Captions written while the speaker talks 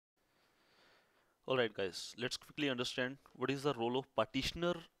Alright guys, let's quickly understand what is the role of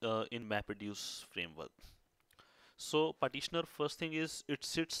partitioner in MapReduce framework. So partitioner, first thing is it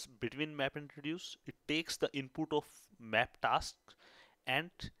sits between map and reduce. It takes the input of map task and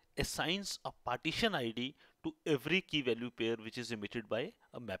assigns a partition ID to every key value pair which is emitted by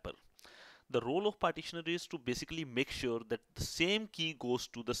a mapper. The role of partitioner is to basically make sure that the same key goes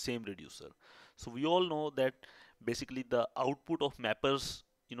to the same reducer. So we all know that basically the output of mappers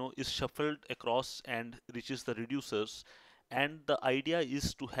is shuffled across and reaches the reducers, and the idea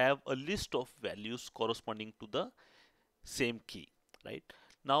is to have a list of values corresponding to the same key, right?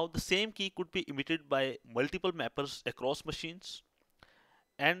 Now the same key could be emitted by multiple mappers across machines,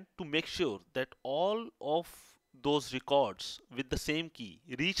 and to make sure that all of those records with the same key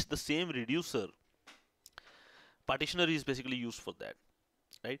reach the same reducer, partitioner is basically used for that,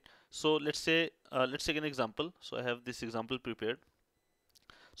 right? So let's take an example. So I have this example prepared.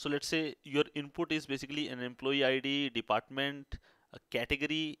 So let's say your input is basically an employee ID, department, a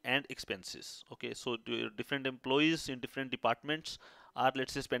category, and expenses. Okay, so different employees in different departments are,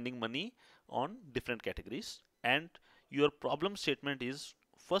 let's say, spending money on different categories, and your problem statement is,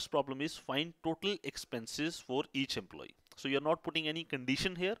 first problem is find total expenses for each employee. So you're not putting any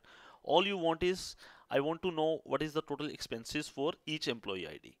condition here. All you want is, I want to know what is the total expenses for each employee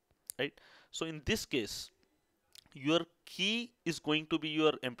ID, right? So in this case, your key is going to be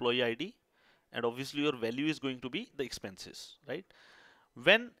your employee ID, and obviously your value is going to be the expenses, right?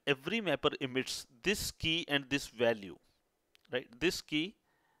 When every mapper emits this key and this value, right, this key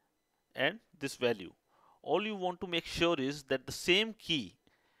and this value, all you want to make sure is that the same key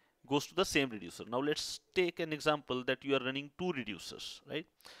goes to the same reducer. Now let's take an example that you are running two reducers, right?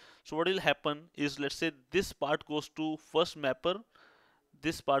 So what will happen is, let's say this part goes to first mapper,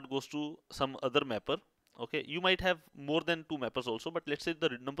 this part goes to some other mapper. Okay, you might have more than two mappers also, but let's say the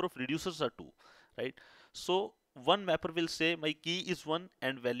number of reducers are two, right? So one mapper will say my key is 1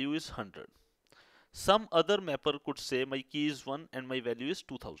 and value is 100. Some other mapper could say my key is 1 and my value is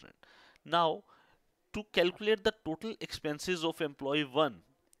 2000. Now to calculate the total expenses of employee 1,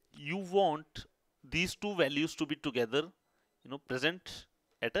 you want these two values to be together, present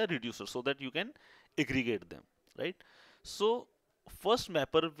at a reducer, so that you can aggregate them, right? So first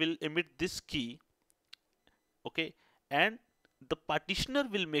mapper will emit this key, okay, and the partitioner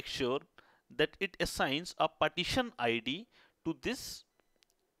will make sure that it assigns a partition ID to this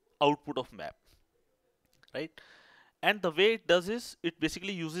output of map, right? And the way it does is, it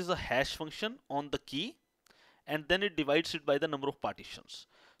basically uses a hash function on the key, and then it divides it by the number of partitions.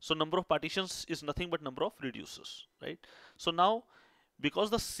 So number of partitions is nothing but number of reducers, right? So now,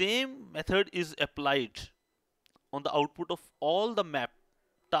 because the same method is applied on the output of all the map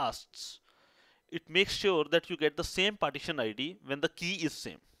tasks, it makes sure that you get the same partition ID when the key is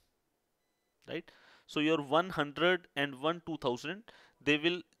same, right? So your 100 and 2000, they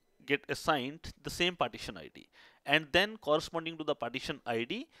will get assigned the same partition ID, and then corresponding to the partition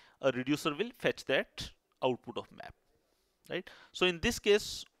ID, a reducer will fetch that output of map, right? So in this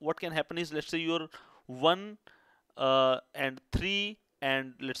case, what can happen is, let's say your 1 and 3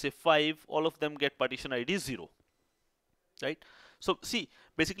 and let's say 5, all of them get partition ID 0, right? So see,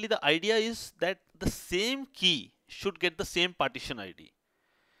 basically the idea is that the same key should get the same partition ID.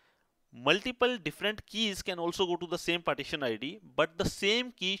 Multiple different keys can also go to the same partition ID, but the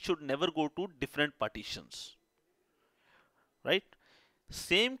same key should never go to different partitions, right?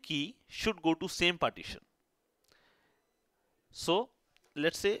 Same key should go to same partition. So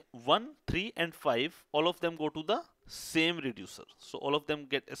let's say 1, 3 and 5, all of them go to the same reducer. So all of them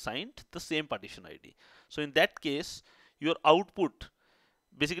get assigned the same partition ID. So in that case, your output,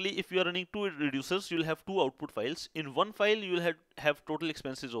 basically if you are running two reducers, you will have two output files. In one file you will have total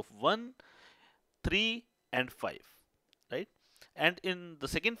expenses of 1, 3 and 5, right? And in the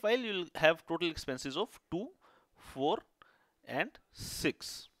second file you will have total expenses of 2, 4 and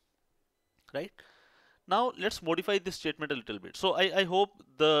 6, right? Now let's modify this statement a little bit. So I hope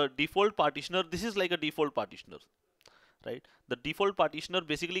the default partitioner, this is like a default partitioner, right? The default partitioner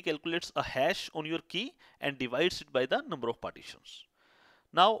basically calculates a hash on your key and divides it by the number of partitions.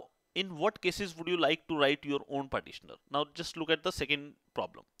 Now, in what cases would you like to write your own partitioner? Now just look at the second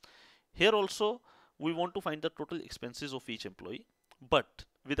problem. Here also we want to find the total expenses of each employee, but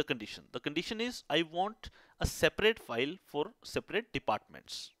with a condition. The condition is, I want a separate file for separate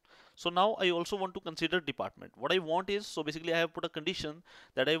departments. So now I also want to consider department. What I want is, so basically I have put a condition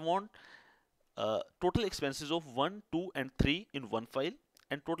that I want total expenses of 1, 2 and 3 in one file,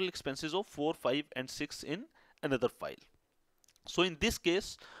 and total expenses of 4, 5 and 6 in another file. So in this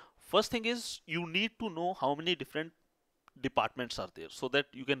case, first thing is, you need to know how many different departments are there, so that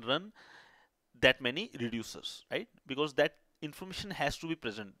you can run that many reducers, right? Because that information has to be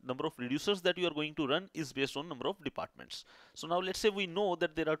present. Number of reducers that you are going to run is based on number of departments. So now let's say we know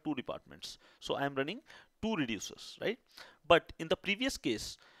that there are 2 departments. So I am running 2 reducers, right? But in the previous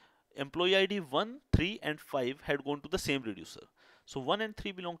case, employee ID 1, 3 and 5 had gone to the same reducer. So 1 and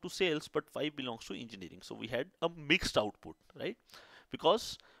 3 belong to sales, but 5 belongs to engineering. So we had a mixed output, right?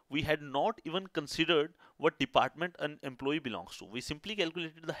 Because we had not even considered what department an employee belongs to. We simply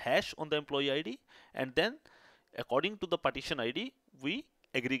calculated the hash on the employee ID, and then according to the partition ID, we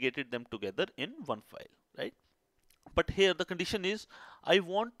aggregated them together in one file, right? But here the condition is I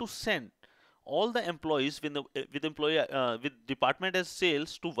want to send all the employees with department as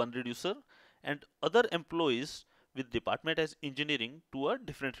sales to one reducer and other employees with department as engineering to a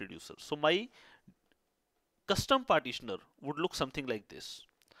different reducer. So my custom partitioner would look something like this.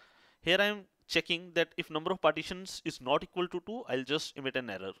 Here I am checking that if number of partitions is not equal to 2, I'll just emit an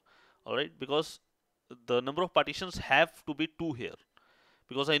error. Alright, because the number of partitions have to be 2 here,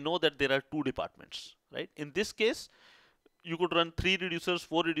 because I know that there are 2 departments, right? In this case, you could run 3 reducers,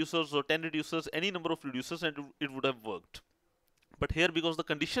 4 reducers or 10 reducers, any number of reducers, and it would have worked. But here, because the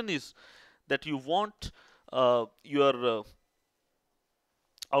condition is that you want your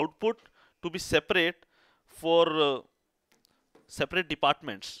output to be separate for separate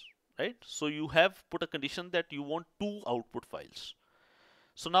departments, right? So you have put a condition that you want 2 output files.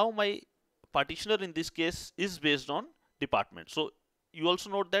 So now my partitioner in this case is based on department. So you also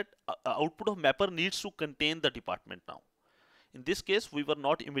note that output of mapper needs to contain the department now. In this case, we were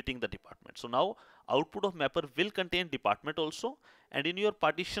not emitting the department. So now output of mapper will contain department also, and in your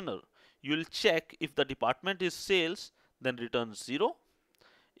partitioner, you will check if the department is sales, then return 0.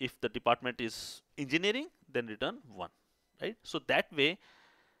 If the department is engineering, then return 1, right? So that way,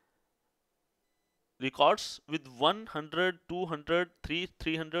 records with 100, 200,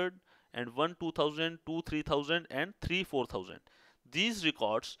 300 and 1 2000, 2 3000 and 3 4000. These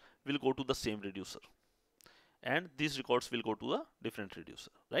records will go to the same reducer, and these records will go to a different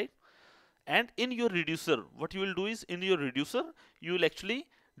reducer, right? And in your reducer, what you will do is in your reducer, you will actually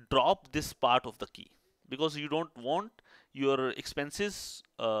drop this part of the key, because you don't want your expenses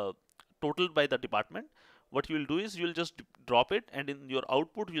totaled by the department. What you will do is you will just drop it, and in your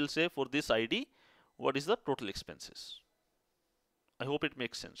output you will say for this ID what is the total expenses. I hope it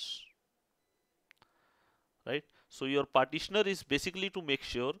makes sense, right? So your partitioner is basically to make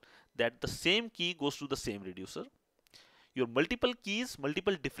sure that the same key goes to the same reducer. Your multiple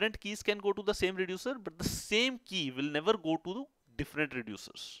different keys can go to the same reducer, but the same key will never go to different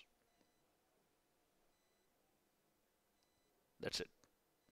reducers. That's it.